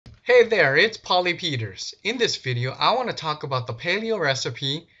Hey there, it's Paulee Peters. In this video, I want to talk about the paleo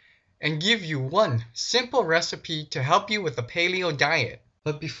recipe and give you one simple recipe to help you with the paleo diet.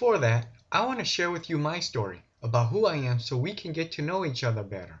 But before that, I want to share with you my story about who I am so we can get to know each other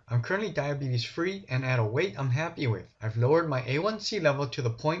better. I'm currently diabetes free and at a weight I'm happy with. I've lowered my A1C level to the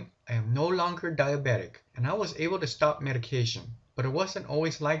point I am no longer diabetic, and I was able to stop medication. But it wasn't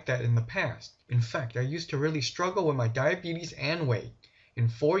always like that in the past. In fact, I used to really struggle with my diabetes and weight. In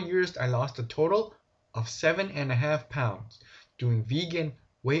 4 years, I lost a total of 7.5 pounds. Doing vegan,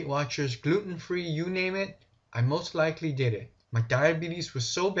 Weight Watchers, gluten-free, you name it, I most likely did it. My diabetes was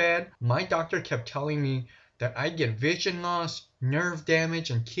so bad, my doctor kept telling me that I'd get vision loss, nerve damage,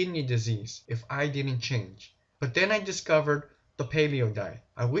 and kidney disease if I didn't change. But then I discovered the paleo diet.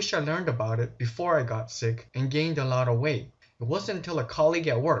 I wish I learned about it before I got sick and gained a lot of weight. It wasn't until a colleague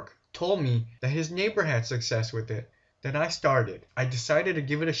at work told me that his neighbor had success with it that I started. I decided to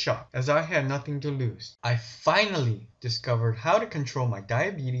give it a shot as I had nothing to lose. I finally discovered how to control my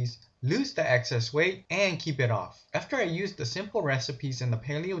diabetes, lose the excess weight, and keep it off. After I used the simple recipes in the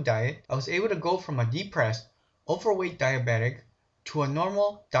paleo diet, I was able to go from a depressed, overweight diabetic to a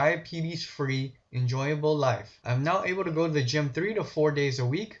normal, diabetes-free, enjoyable life. I'm now able to go to the gym 3 to 4 days a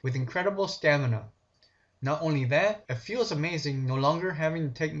week with incredible stamina. Not only that, it feels amazing no longer having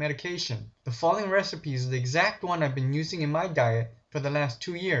to take medication. The following recipe is the exact one I've been using in my diet for the last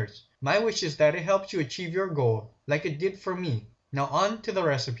 2 years. My wish is that it helps you achieve your goal, like it did for me. Now on to the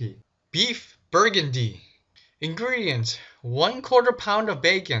recipe. Beef Burgundy. Ingredients: 1/4 pound of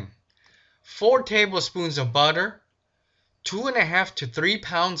bacon, 4 tablespoons of butter, 2.5 to 3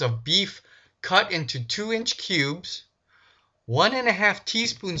 pounds of beef cut into 2-inch cubes, 1.5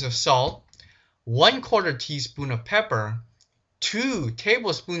 teaspoons of salt, 1/4 teaspoon of pepper, 2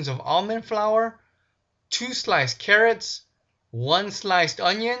 tablespoons of almond flour, 2 sliced carrots, 1 sliced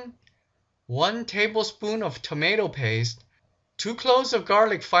onion, 1 tablespoon of tomato paste, 2 cloves of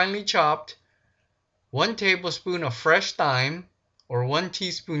garlic finely chopped, 1 tablespoon of fresh thyme or 1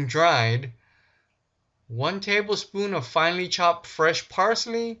 teaspoon dried, 1 tablespoon of finely chopped fresh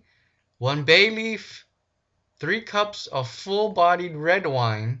parsley, 1 bay leaf, 3 cups of full-bodied red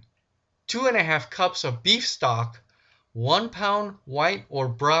wine, 2.5 cups of beef stock, 1 pound white or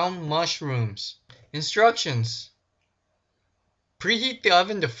brown mushrooms. Instructions: preheat the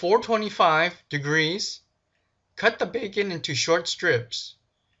oven to 425 degrees. Cut the bacon into short strips.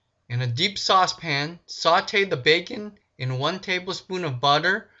 In a deep saucepan, saute the bacon in 1 tablespoon of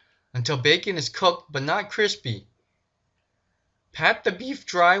butter until bacon is cooked but not crispy. Pat the beef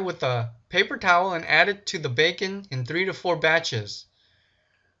dry with a paper towel and add it to the bacon in 3 to 4 batches.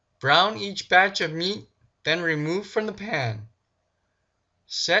 Brown each batch of meat, then remove from the pan.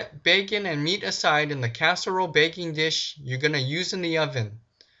 Set bacon and meat aside in the casserole baking dish you're going to use in the oven.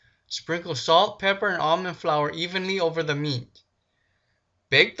 Sprinkle salt, pepper, and almond flour evenly over the meat.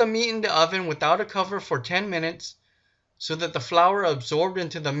 Bake the meat in the oven without a cover for 10 minutes so that the flour absorbs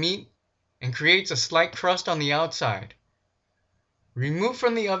into the meat and creates a slight crust on the outside. Remove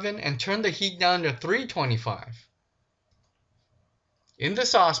from the oven and turn the heat down to 325. In the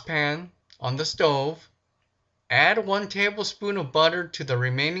saucepan on the stove, add 1 tablespoon of butter to the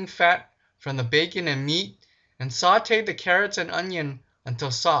remaining fat from the bacon and meat and saute the carrots and onion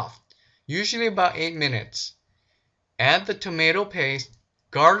until soft, usually about 8 minutes. Add the tomato paste,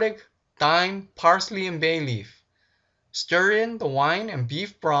 garlic, thyme, parsley, and bay leaf. Stir in the wine and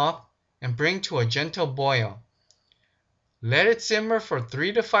beef broth and bring to a gentle boil. Let it simmer for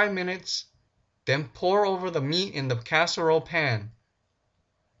 3 to 5 minutes, then pour over the meat in the casserole pan.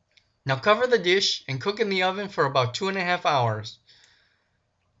 Now cover the dish and cook in the oven for about 2.5 hours.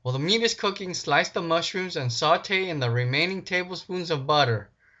 While the meat is cooking, slice the mushrooms and saute in the remaining tablespoons of butter.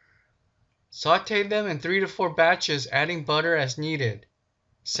 Saute them in 3 to 4 batches, adding butter as needed.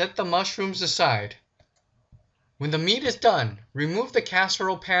 Set the mushrooms aside. When the meat is done, remove the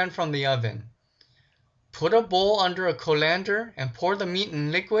casserole pan from the oven. Put a bowl under a colander and pour the meat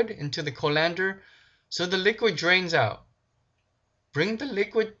in liquid into the colander so the liquid drains out. Bring the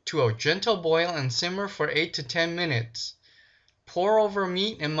liquid to a gentle boil and simmer for 8 to 10 minutes. Pour over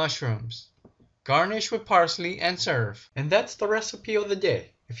meat and mushrooms. Garnish with parsley and serve. And that's the recipe of the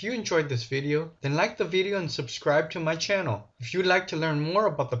day. If you enjoyed this video, then like the video and subscribe to my channel. If you'd like to learn more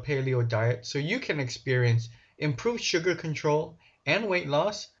about the paleo diet so you can experience improved sugar control and weight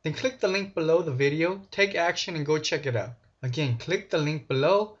loss, then click the link below the video, take action, and go check it out. Again, click the link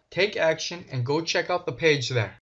below, take action, and go check out the page there.